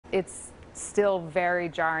It's still very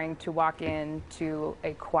jarring to walk into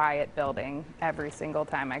a quiet building every single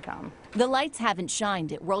time I come. The lights haven't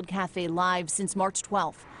shined at World Cafe Live since March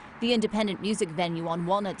 12th. The independent music venue on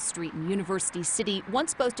Walnut Street in University City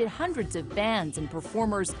once boasted hundreds of bands and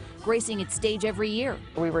performers gracing its stage every year.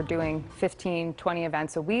 We were doing 15, 20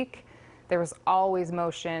 events a week. There was always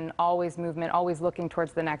motion, always movement, always looking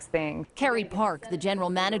towards the next thing. Carrie Park, the general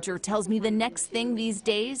manager, tells me the next thing these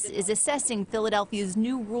days is assessing Philadelphia's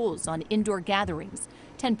new rules on indoor gatherings,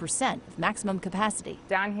 10% of maximum capacity.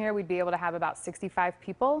 Down here, we'd be able to have about 65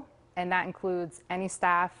 people, and that includes any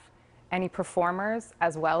staff, any performers,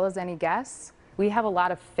 as well as any guests. We have a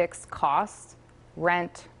lot of fixed costs,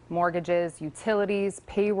 rent, mortgages, utilities,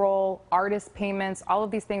 payroll, artist payments. All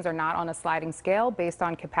of these things are not on a sliding scale based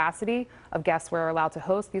on capacity of guests we're allowed to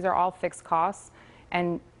host. These are all fixed costs,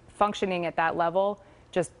 and functioning at that level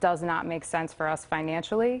just does not make sense for us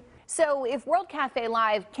financially. So if World Cafe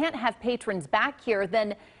Live can't have patrons back here,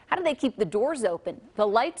 then how do they keep the doors open, the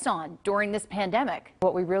lights on during this pandemic?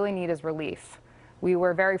 What we really need is relief. We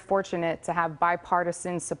were very fortunate to have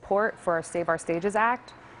bipartisan support for our Save Our Stages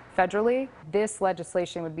Act federally. This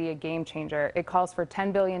legislation would be a game changer. It calls for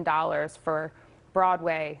 $10 billion for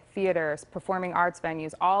Broadway, theaters, performing arts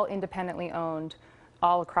venues, all independently owned,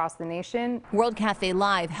 all across the nation. World Cafe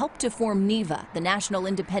Live helped to form NEVA, the National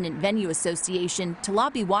Independent Venue Association, to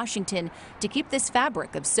lobby Washington to keep this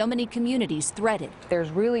fabric of so many communities threaded. There's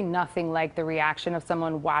really nothing like the reaction of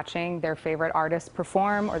someone watching their favorite artist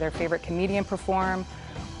perform or their favorite comedian perform.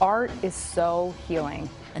 Art is so healing.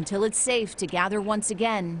 Until it's safe to gather once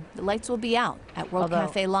again, the lights will be out at World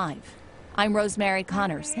Cafe Live. I'm Rosemary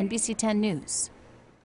Connors, NBC10 News.